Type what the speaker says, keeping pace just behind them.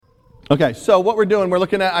Okay, so what we're doing, we're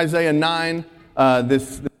looking at Isaiah 9,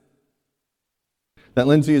 that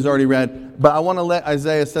Lindsay has already read, but I want to let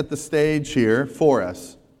Isaiah set the stage here for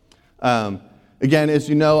us. Again, as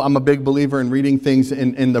you know, I'm a big believer in reading things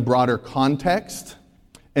in the broader context.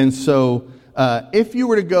 And so if you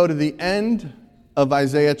were to go to the end of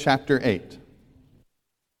Isaiah chapter 8,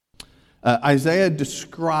 Isaiah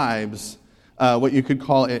describes what you could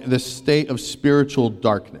call this state of spiritual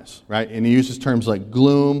darkness, right? And he uses terms like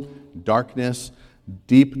gloom, darkness,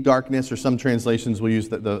 deep darkness, or some translations will use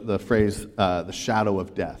the phrase the shadow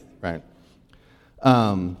of death, right?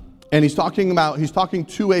 And he's talking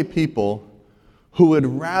to a people who would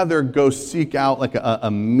rather go seek out like a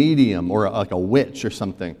medium or like a witch or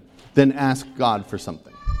something than ask God for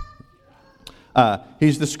something.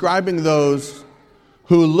 He's describing those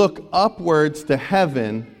who look upwards to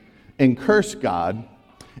heaven and curse God,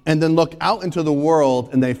 and then look out into the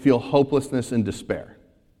world and they feel hopelessness and despair.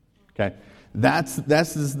 Okay, that's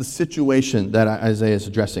the situation that Isaiah is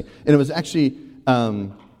addressing, and it was actually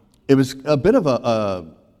it was a bit of a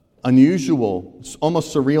unusual,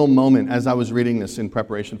 almost surreal moment as I was reading this in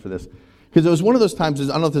preparation for this, because it was one of those times.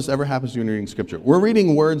 I don't know if this ever happens to you when reading Scripture. We're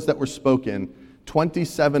reading words that were spoken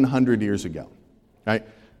 2,700 years ago, right?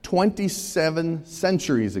 27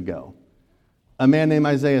 centuries ago, a man named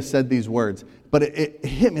Isaiah said these words, but it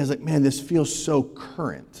hit me. I was like, man, this feels so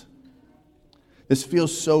current. This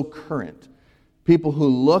feels so current. People who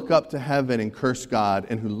look up to heaven and curse God,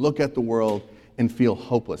 and who look at the world and feel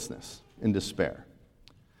hopelessness and despair.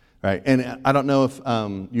 Right? And I don't know if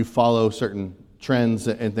you follow certain trends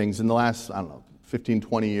and things. In the last, 15,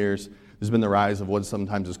 20 years, there's been the rise of what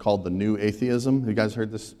sometimes is called the new atheism. Have you guys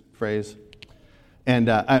heard this phrase? And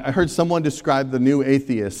I heard someone describe the new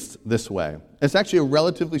atheists this way. It's actually a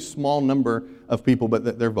relatively small number of people,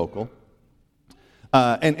 but they're vocal.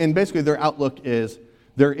 And basically their outlook is,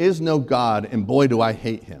 there is no God, and boy, do I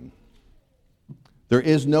hate him. There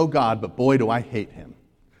is no God, but boy, do I hate him.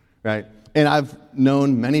 Right? And I've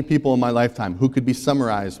known many people in my lifetime who could be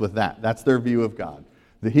summarized with that. That's their view of God.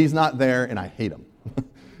 That he's not there, and I hate him.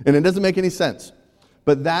 And it doesn't make any sense.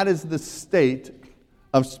 But that is the state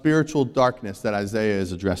of spiritual darkness that Isaiah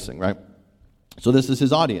is addressing, right? So this is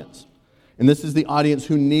his audience. And this is the audience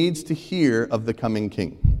who needs to hear of the coming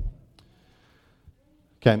king.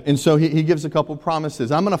 Okay, and so he gives a couple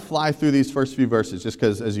promises. I'm going to fly through these first few verses just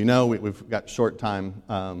because, as you know, we've got short time.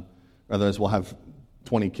 Otherwise, we'll have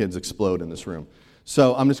 20 kids explode in this room.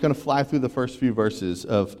 So I'm just going to fly through the first few verses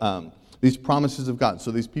of these promises of God.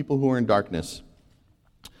 So these people who are in darkness,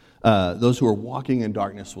 those who are walking in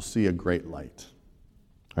darkness will see a great light.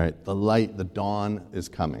 Right? The light, the dawn is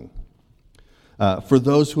coming. For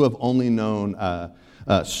those who have only known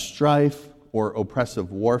strife or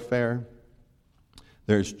oppressive warfare,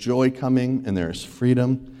 there's joy coming and there's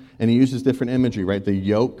freedom. And he uses different imagery, right? The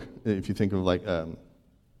yoke, if you think of like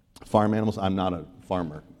farm animals. I'm not a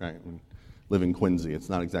farmer, right? I live in Quincy. It's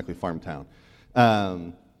not exactly farm town.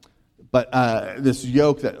 But this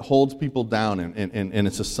yoke that holds people down and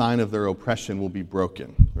it's a sign of their oppression will be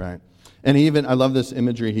broken, right? And I love this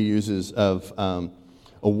imagery he uses of a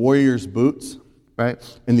warrior's boots,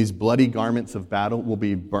 right? And these bloody garments of battle will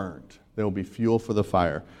be burned. They will be fuel for the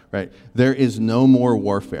fire, right? There is no more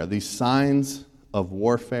warfare. These signs of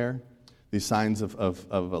warfare, these signs of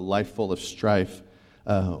a life full of strife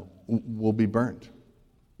will be burned.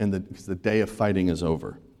 Because the day of fighting is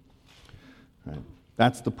over. Right?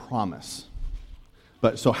 That's the promise.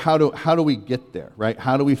 But so how do we get there, right?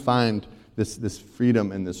 How do we find this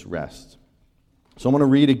freedom and this rest? So I want to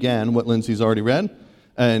read again what Lindsay's already read,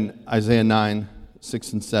 and Isaiah 9,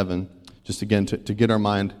 6 and 7, just again to get our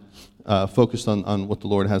mind focused on what the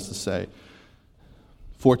Lord has to say.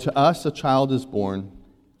 For to us a child is born,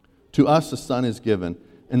 to us a son is given,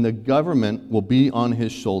 and the government will be on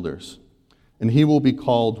his shoulders. And he will be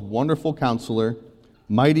called Wonderful Counselor,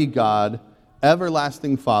 Mighty God,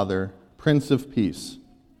 Everlasting Father, Prince of Peace.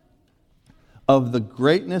 Of the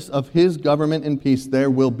greatness of his government and peace there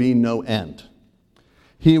will be no end.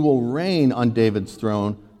 He will reign on David's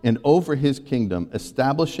throne and over his kingdom,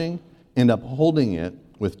 establishing and upholding it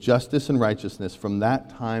with justice and righteousness from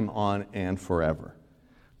that time on and forever.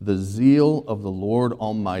 The zeal of the Lord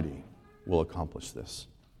Almighty will accomplish this.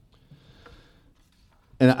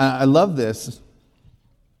 And I love this,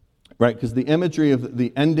 right? Because the imagery of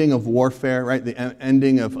the ending of warfare, right? The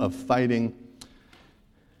ending of fighting.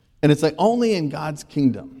 And it's like only in God's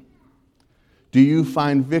kingdom do you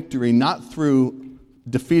find victory, not through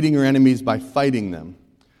defeating your enemies by fighting them,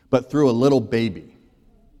 but through a little baby.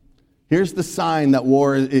 Here's the sign that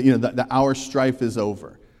war, that our strife is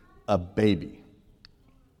over. A baby.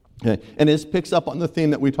 Okay. And this picks up on the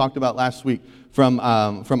theme that we talked about last week from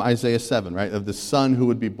Isaiah 7, right? Of the son who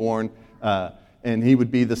would be born, and he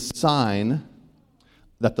would be the sign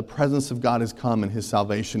that the presence of God has come and his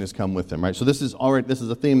salvation has come with him, right? So this is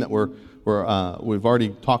a theme that we've already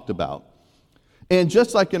talked about. And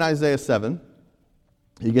just like in Isaiah 7,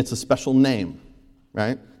 he gets a special name,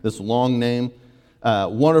 right? This long name,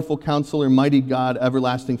 Wonderful Counselor, Mighty God,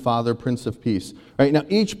 Everlasting Father, Prince of Peace. Right? Now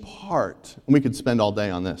each part, and we could spend all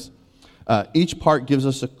day on this, each part gives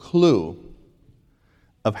us a clue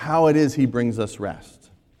of how it is he brings us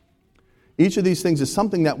rest. Each of these things is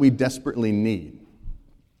something that we desperately need.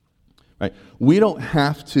 Right? We don't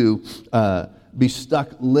have to be stuck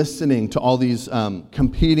listening to all these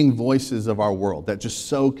competing voices of our world that just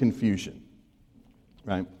sow confusion.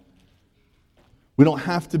 Right? We don't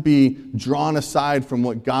have to be drawn aside from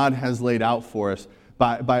what God has laid out for us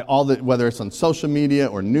by all the, whether it's on social media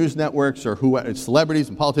or news networks or celebrities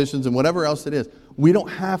and politicians and whatever else it is. We don't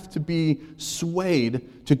have to be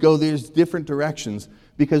swayed to go these different directions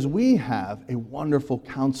because we have a wonderful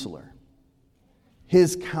counselor.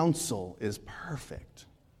 His counsel is perfect.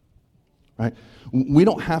 Right? We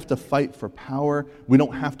don't have to fight for power. We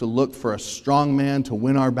don't have to look for a strong man to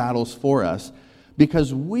win our battles for us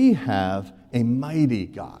because we have a mighty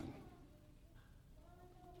God.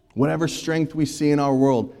 Whatever strength we see in our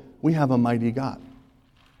world, we have a mighty God.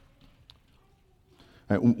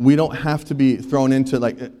 Right? We don't have to be thrown into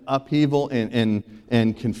like upheaval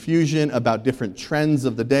and confusion about different trends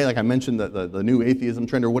of the day. Like I mentioned, the new atheism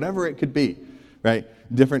trend or whatever it could be. Right?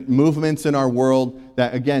 Different movements in our world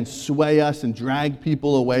that, again, sway us and drag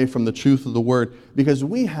people away from the truth of the Word because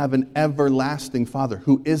we have an everlasting Father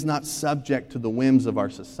who is not subject to the whims of our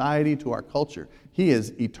society, to our culture. He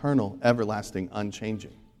is eternal, everlasting,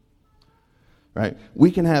 unchanging. Right? We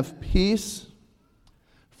can have peace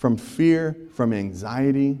from fear, from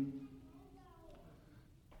anxiety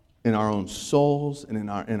in our own souls and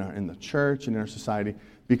in the church and in our society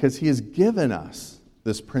because He has given us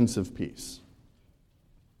this Prince of Peace.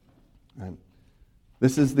 Right?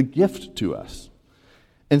 This is the gift to us.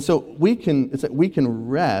 And so we can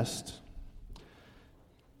rest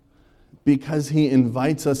because he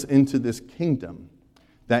invites us into this kingdom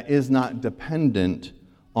that is not dependent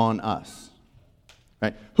on us.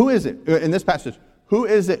 Right? Who is it, in this passage, who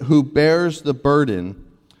is it who bears the burden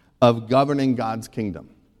of governing God's kingdom?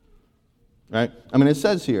 Right? I mean, it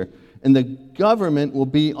says here, and the government will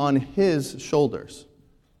be on his shoulders.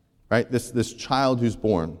 Right? This child who's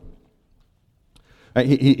born. Right,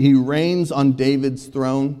 he reigns on David's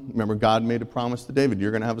throne. Remember, God made a promise to David.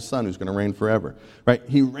 You're going to have a son who's going to reign forever. Right?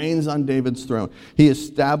 He reigns on David's throne. He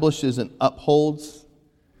establishes and upholds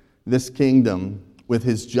this kingdom with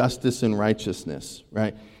his justice and righteousness.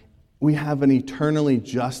 Right? We have an eternally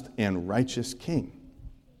just and righteous king.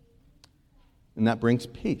 And that brings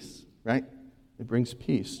peace. Right? It brings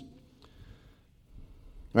peace.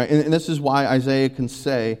 Right? And this is why Isaiah can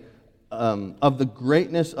say, of the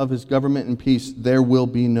greatness of his government and peace, there will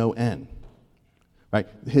be no end. Right?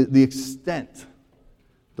 The extent,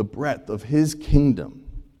 the breadth of his kingdom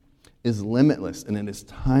is limitless and it is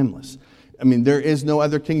timeless. I mean, there is no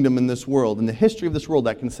other kingdom in this world, in the history of this world,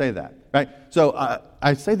 that can say that. Right? So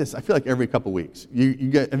I say this, I feel like every couple weeks.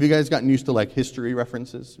 Have you guys gotten used to like history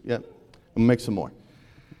references yet? I'm going to make some more.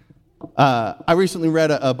 I recently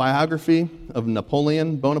read a biography of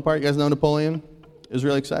Napoleon Bonaparte. You guys know Napoleon? It was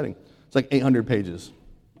really exciting. It's like 800 pages.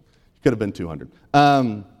 It could have been 200.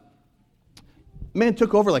 Man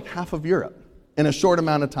took over like half of Europe in a short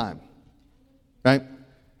amount of time. Right?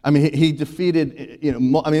 I mean, he defeated,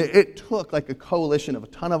 it took like a coalition of a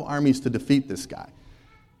ton of armies to defeat this guy.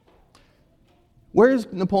 Where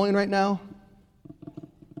is Napoleon right now?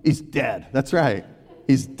 He's dead. That's right.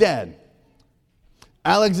 He's dead.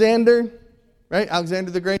 Alexander, right?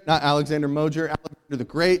 Alexander the Great, not Alexander Mojer, Alexander the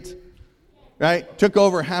Great. Right? Took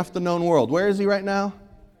over half the known world. Where is he right now?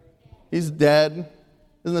 He's dead.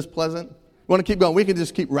 Isn't this pleasant? We want to keep going. We can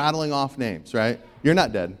just keep rattling off names, right? You're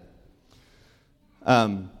not dead.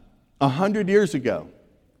 100 years ago,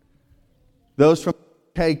 those from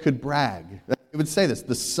the UK could brag. They would say this,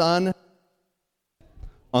 the sun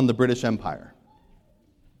on the British Empire.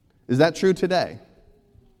 Is that true today?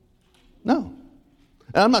 No.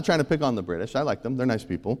 And I'm not trying to pick on the British. I like them. They're nice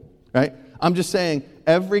people. Right? I'm just saying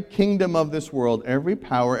every kingdom of this world, every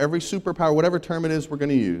power, every superpower, whatever term it is we're going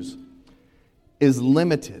to use, is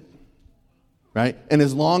limited. Right? And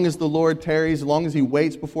as long as the Lord tarries, as long as he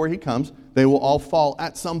waits before he comes, they will all fall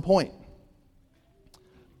at some point.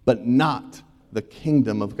 But not the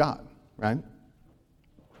kingdom of God. Right?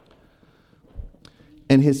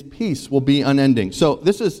 and his peace will be unending. So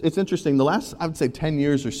it's interesting. The last, I would say, 10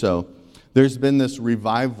 years or so, there's been this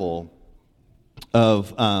revival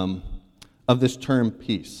of this term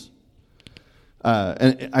peace.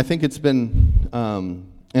 And I think it's been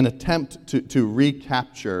an attempt to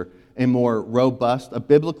recapture a more robust, a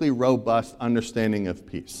biblically robust understanding of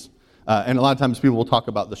peace. And a lot of times people will talk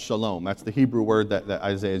about the shalom. That's the Hebrew word that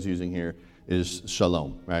Isaiah is using here, is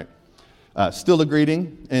shalom, right? Still a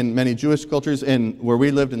greeting in many Jewish cultures, and where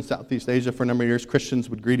we lived in Southeast Asia for a number of years, Christians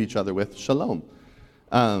would greet each other with shalom.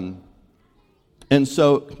 And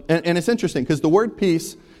it's interesting because the word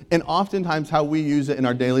peace, and oftentimes how we use it in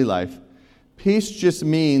our daily life, peace just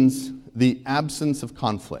means the absence of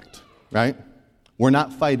conflict, right? We're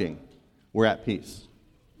not fighting, we're at peace.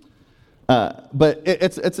 But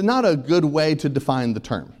it's not a good way to define the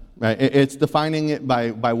term, right? It's defining it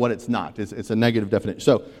by what it's not. It's a negative definition.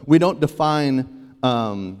 So we don't define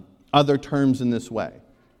other terms in this way.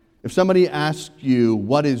 If somebody asked you,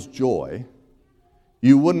 what is joy?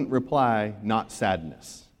 You wouldn't reply, not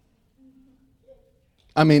sadness.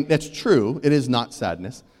 I mean, that's true. It is not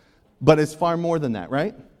sadness. But it's far more than that,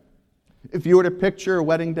 right? If you were to picture a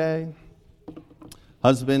wedding day,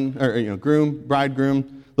 husband, or groom,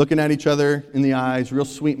 bridegroom, looking at each other in the eyes, real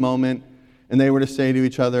sweet moment, and they were to say to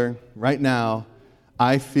each other, right now,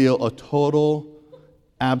 I feel a total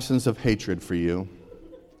absence of hatred for you,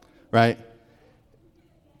 right?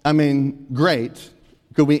 I mean, great.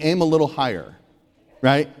 Could we aim a little higher,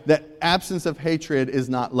 right? That absence of hatred is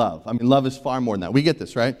not love. I mean, love is far more than that. We get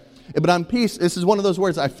this, right? But on peace, this is one of those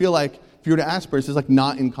words I feel like, if you were to ask for it, it's like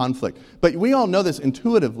not in conflict. But we all know this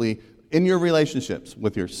intuitively in your relationships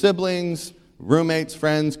with your siblings, roommates,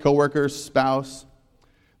 friends, coworkers, spouse.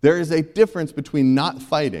 There is a difference between not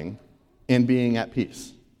fighting and being at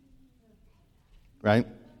peace, right?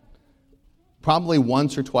 Probably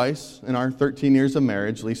once or twice in our 13 years of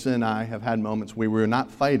marriage, Lisa and I have had moments where we were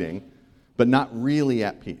not fighting, but not really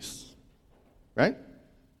at peace, right?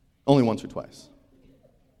 Only once or twice.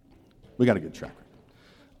 We got a good track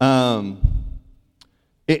record.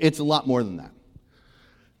 It's a lot more than that.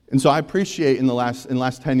 And so I appreciate in the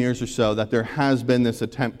last 10 years or so that there has been this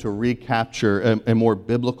attempt to recapture a more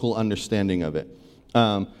biblical understanding of it.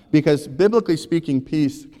 Because biblically speaking,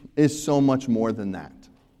 peace is so much more than that.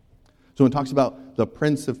 So when it talks about the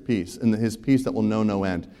Prince of Peace and his peace that will know no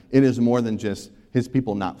end, it is more than just his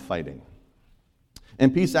people not fighting.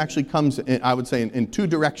 And peace actually comes, I would say, in two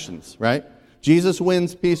directions, right? Jesus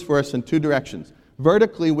wins peace for us in two directions.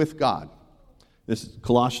 Vertically with God. This is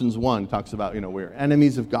Colossians 1 talks about, we're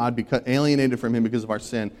enemies of God, because alienated from him because of our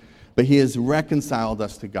sin, but he has reconciled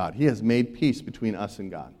us to God. He has made peace between us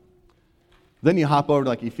and God. Then you hop over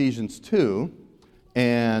to Ephesians 2,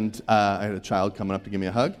 and I had a child coming up to give me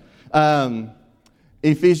a hug.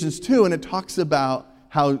 Ephesians 2, and it talks about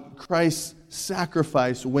how Christ's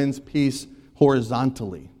sacrifice wins peace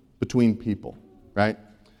horizontally between people, right?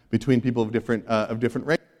 Between people of different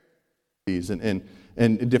races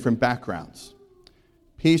and different backgrounds.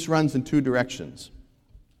 Peace runs in two directions.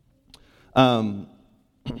 And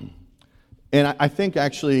I think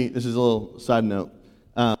actually, this is a little side note,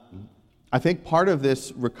 I think part of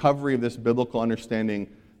this recovery of this biblical understanding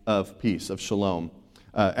of peace, of shalom,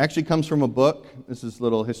 actually comes from a book. This is a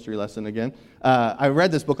little history lesson again. I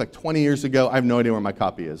read this book 20 years ago. I have no idea where my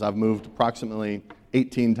copy is. I've moved approximately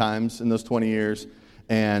 18 times in those 20 years,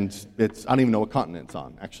 and I don't even know what continent it's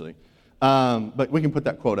on, actually. But we can put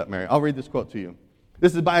that quote up, Mary. I'll read this quote to you.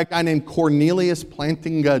 This is by a guy named Cornelius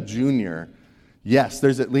Plantinga Jr. Yes,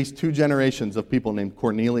 there's at least two generations of people named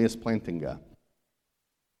Cornelius Plantinga.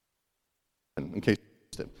 In case you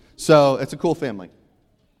missed it. So it's a cool family.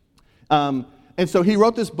 And so he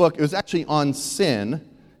wrote this book. It was actually on sin,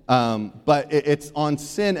 but it's on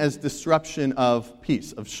sin as disruption of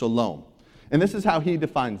peace, of shalom. And this is how he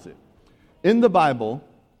defines it. In the Bible,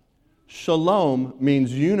 shalom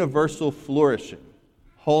means universal flourishing,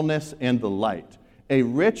 wholeness, and delight. A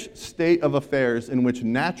rich state of affairs in which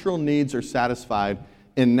natural needs are satisfied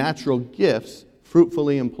and natural gifts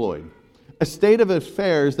fruitfully employed. A state of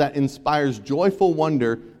affairs that inspires joyful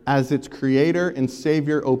wonder as its creator and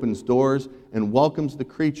savior opens doors and welcomes the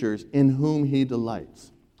creatures in whom he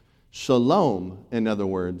delights. Shalom, in other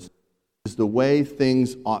words, is the way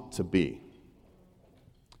things ought to be.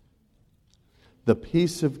 The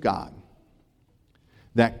peace of God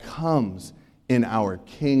that comes in our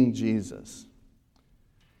King Jesus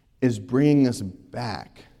is bringing us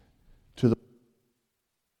back to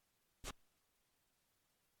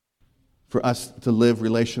for us to live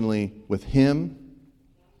relationally with him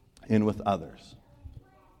and with others.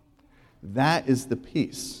 That is the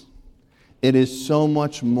peace. It is so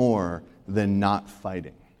much more than not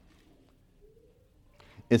fighting.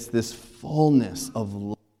 It's this fullness of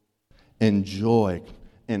love and joy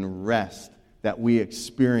and rest that we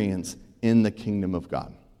experience in the kingdom of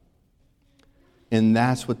God. And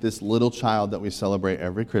that's what this little child that we celebrate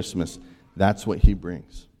every Christmas, that's what he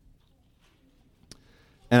brings.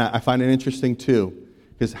 And I find it interesting too,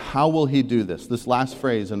 because how will he do this? This last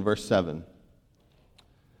phrase in verse 7.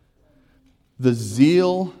 The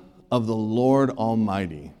zeal of the Lord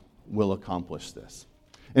Almighty will accomplish this.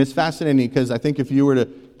 And it's fascinating because I think if you were to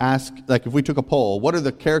ask, like if we took a poll, what are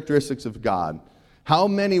the characteristics of God? How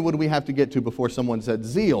many would we have to get to before someone said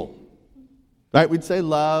zeal? Right? We'd say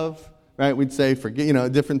love, right? We'd say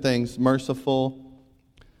forgive, different things, merciful.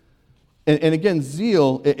 And again,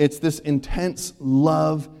 zeal, it's this intense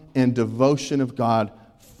love and devotion of God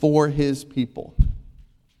for his people.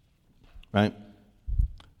 Right?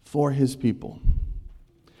 For his people.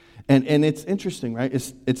 And it's interesting, right?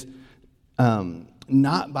 It's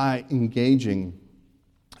not by engaging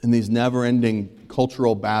in these never-ending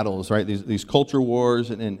cultural battles, right? These culture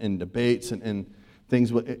wars and debates and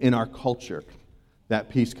things in our culture that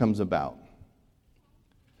peace comes about.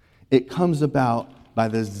 It comes about by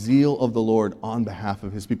the zeal of the Lord on behalf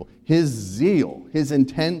of his people. His zeal, his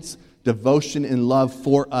intense devotion and love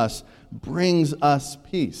for us brings us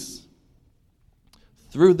peace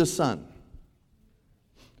through the Son.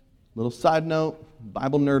 Little side note,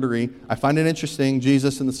 Bible nerdery. I find it interesting,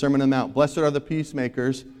 Jesus in the Sermon on the Mount, blessed are the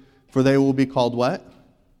peacemakers, for they will be called what?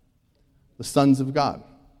 The sons of God.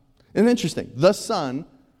 And interesting, the Son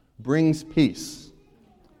brings peace.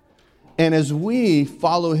 And as we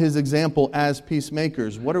follow his example as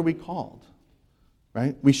peacemakers, what are we called?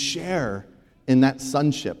 Right? We share in that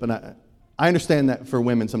sonship. And I understand that for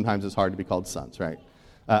women sometimes it's hard to be called sons, right?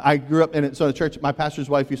 I grew up in it, so the church, my pastor's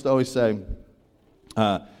wife used to always say,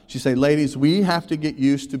 she'd say, ladies, we have to get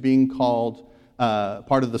used to being called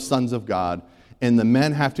part of the sons of God, and the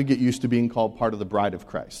men have to get used to being called part of the bride of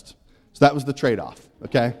Christ. So that was the trade-off,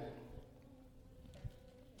 okay?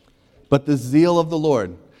 But the zeal of the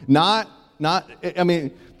Lord, the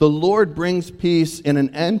Lord brings peace and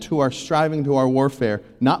an end to our striving, to our warfare,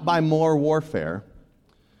 not by more warfare,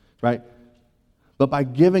 right? But by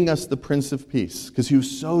giving us the Prince of Peace, because he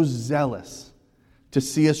was so zealous to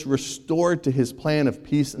see us restored to his plan of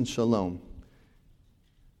peace and shalom,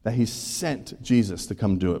 that he sent Jesus to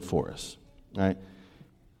come do it for us, right?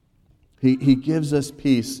 He gives us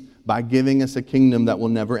peace by giving us a kingdom that will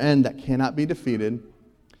never end, that cannot be defeated,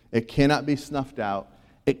 it cannot be snuffed out,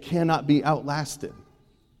 it cannot be outlasted.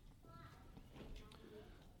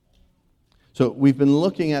 So we've been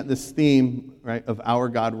looking at this theme, right, of our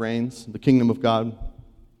God reigns, the kingdom of God.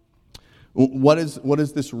 What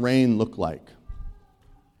does this reign look like?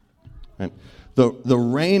 Right? The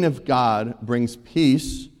reign of God brings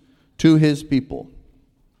peace to his people.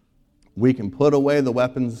 We can put away the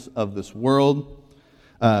weapons of this world.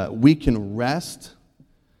 We can rest.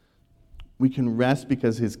 We can rest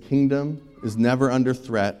because his kingdom is never under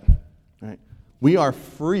threat. Right? We are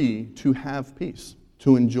free to have peace,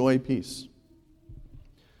 to enjoy peace.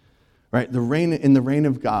 Right? In the reign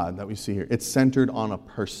of God that we see here, it's centered on a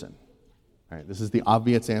person. Right? This is the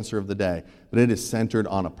obvious answer of the day, but it is centered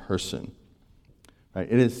on a person.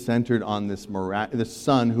 Right? It is centered on this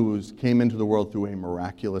son who came into the world through a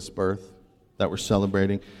miraculous birth that we're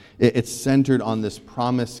celebrating. It's centered on this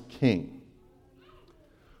promised king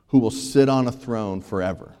who will sit on a throne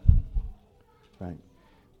forever. Right?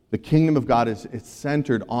 The kingdom of God it's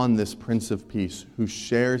centered on this Prince of Peace who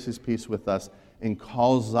shares his peace with us and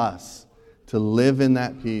calls us to live in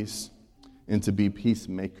that peace and to be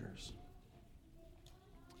peacemakers.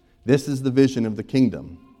 This is the vision of the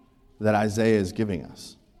kingdom that Isaiah is giving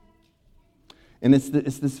us. And it's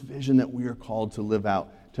this vision that we are called to live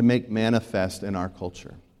out, to make manifest in our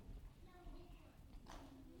culture.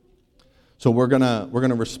 So we're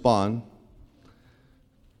gonna respond.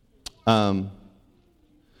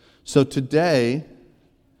 So today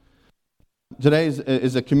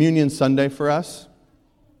is a communion Sunday for us.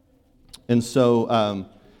 And so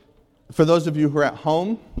for those of you who are at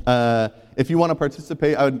home, if you want to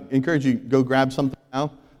participate, I would encourage you, go grab something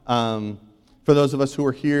now. For those of us who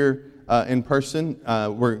are here in person,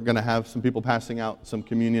 we're going to have some people passing out some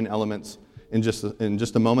communion elements in just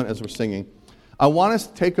a moment as we're singing. I want us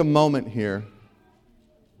to take a moment here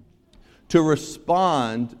to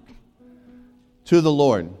respond to the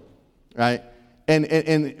Lord, right?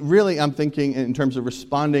 And really, I'm thinking in terms of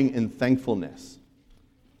responding in thankfulness.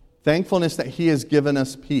 Thankfulness that he has given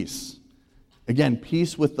us peace. Again,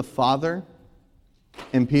 peace with the Father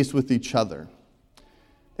and peace with each other.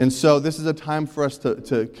 And so this is a time for us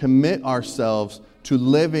to commit ourselves to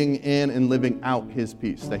living in and living out his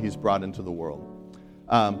peace that he's brought into the world.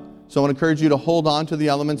 So I want to encourage you to hold on to the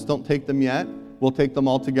elements. Don't take them yet. We'll take them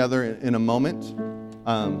all together in a moment.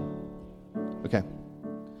 Okay.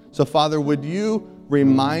 So Father, would you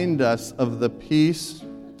remind us of the peace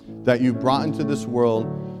that you brought into this world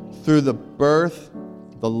through the birth,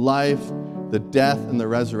 the life, the death, and the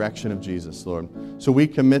resurrection of Jesus, Lord. So we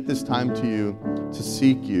commit this time to you to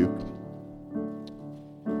seek you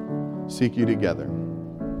together.